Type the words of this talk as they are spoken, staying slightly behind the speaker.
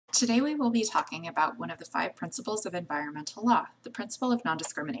Today we will be talking about one of the 5 principles of environmental law, the principle of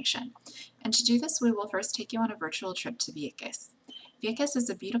non-discrimination. And to do this, we will first take you on a virtual trip to Vieques. Vieques is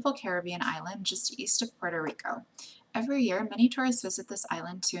a beautiful Caribbean island just east of Puerto Rico. Every year, many tourists visit this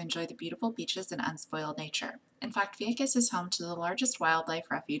island to enjoy the beautiful beaches and unspoiled nature. In fact, Vieques is home to the largest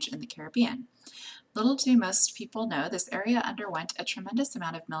wildlife refuge in the Caribbean. Little do most people know, this area underwent a tremendous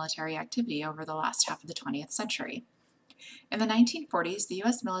amount of military activity over the last half of the 20th century. In the 1940s, the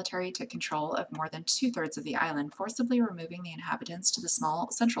U.S. military took control of more than 2/3 of the island, forcibly removing the inhabitants to the small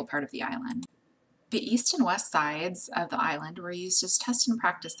central part of the island. The east and west sides of the island were used as test and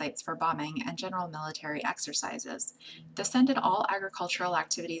practice sites for bombing and general military exercises. This ended all agricultural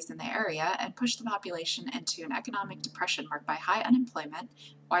activities in the area and pushed the population into an economic depression marked by high unemployment,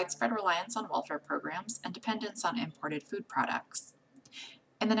 widespread reliance on welfare programs, and dependence on imported food products.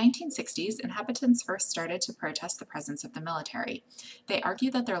 In the 1960s, inhabitants first started to protest the presence of the military. They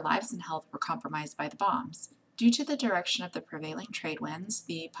argued that their lives and health were compromised by the bombs. Due to the direction of the prevailing trade winds,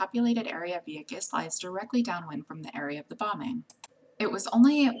 the populated area of Vieques lies directly downwind from the area of the bombing. It was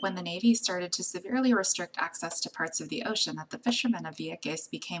only when the Navy started to severely restrict access to parts of the ocean that the fishermen of Vieques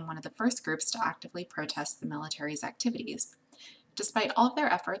became one of the first groups to actively protest the military's activities. Despite all of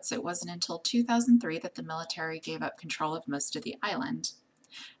their efforts, it wasn't until 2003 that the military gave up control of most of the island.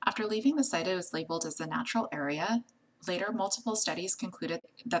 After leaving the site, it was labeled as a natural area. Later, multiple studies concluded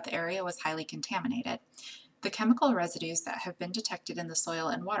that the area was highly contaminated. The chemical residues that have been detected in the soil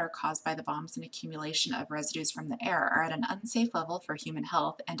and water caused by the bombs and accumulation of residues from the air are at an unsafe level for human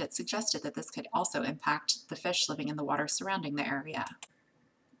health, and it suggested that this could also impact the fish living in the water surrounding the area.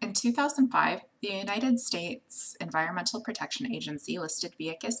 In 2005, the United States Environmental Protection Agency listed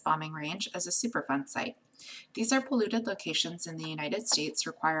Vieques Bombing Range as a Superfund site. These are polluted locations in the United States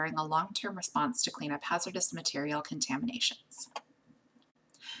requiring a long-term response to clean up hazardous material contaminations.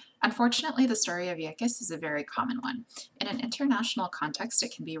 Unfortunately, the story of Vieques is a very common one. In an international context,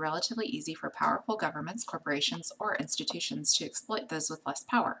 it can be relatively easy for powerful governments, corporations, or institutions to exploit those with less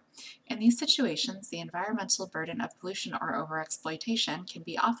power. In these situations, the environmental burden of pollution or overexploitation can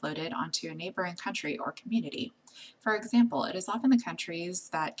be offloaded onto a neighboring country or community. For example, it is often the countries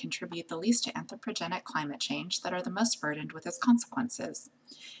that contribute the least to anthropogenic climate change that are the most burdened with its consequences.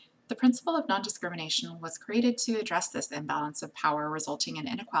 The principle of non-discrimination was created to address this imbalance of power resulting in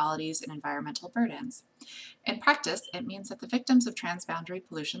inequalities and environmental burdens. In practice, it means that the victims of transboundary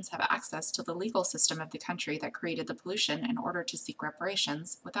pollutions have access to the legal system of the country that created the pollution in order to seek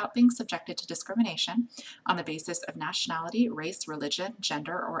reparations without being subjected to discrimination on the basis of nationality, race, religion,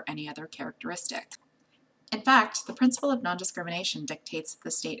 gender, or any other characteristic. In fact, the principle of non-discrimination dictates that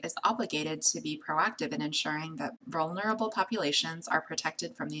the state is obligated to be proactive in ensuring that vulnerable populations are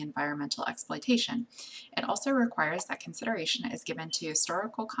protected from the environmental exploitation. It also requires that consideration is given to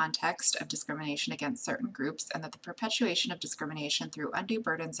historical context of discrimination against certain groups and that the perpetuation of discrimination through undue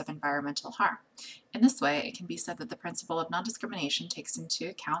burdens of environmental harm. In this way, it can be said that the principle of non-discrimination takes into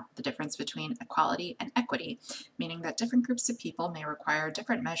account the difference between equality and equity, meaning that different groups of people may require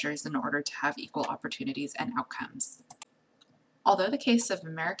different measures in order to have equal opportunities and outcomes. Although the case of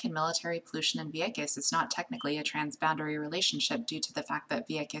American military pollution in Vieques is not technically a transboundary relationship due to the fact that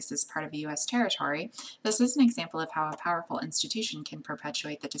Vieques is part of U.S. territory, this is an example of how a powerful institution can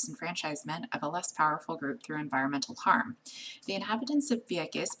perpetuate the disenfranchisement of a less powerful group through environmental harm. The inhabitants of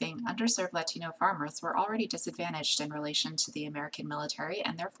Vieques, being underserved Latino farmers, were already disadvantaged in relation to the American military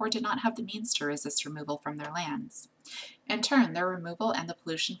and therefore did not have the means to resist removal from their lands. In turn, their removal and the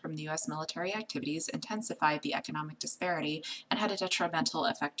pollution from the U.S. military activities intensified the economic disparity and had a detrimental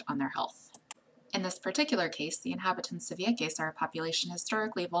effect on their health. In this particular case, the inhabitants of Vieques are a population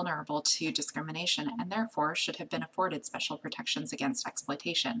historically vulnerable to discrimination and therefore should have been afforded special protections against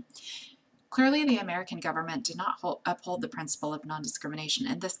exploitation. Clearly, the American government did not uphold the principle of non-discrimination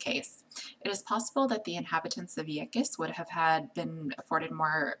in this case. It is possible that the inhabitants of Vieques would have been afforded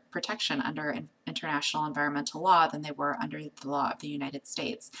more protection under international environmental law than they were under the law of the United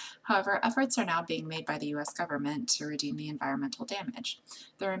States. However, efforts are now being made by the U.S. government to redeem the environmental damage.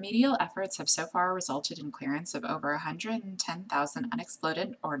 The remedial efforts have so far resulted in clearance of over 110,000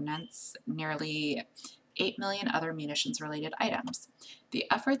 unexploded ordnance, nearly 8 million other munitions-related items. The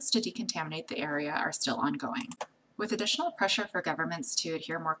efforts to decontaminate the area are still ongoing. With additional pressure for governments to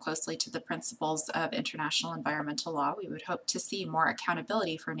adhere more closely to the principles of international environmental law, we would hope to see more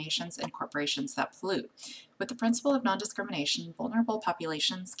accountability for nations and corporations that pollute. With the principle of non-discrimination, vulnerable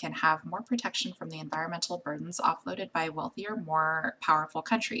populations can have more protection from the environmental burdens offloaded by wealthier, more powerful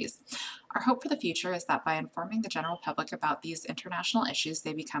countries. Our hope for the future is that by informing the general public about these international issues,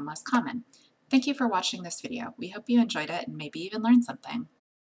 they become less common. Thank you for watching this video. We hope you enjoyed it and maybe even learned something.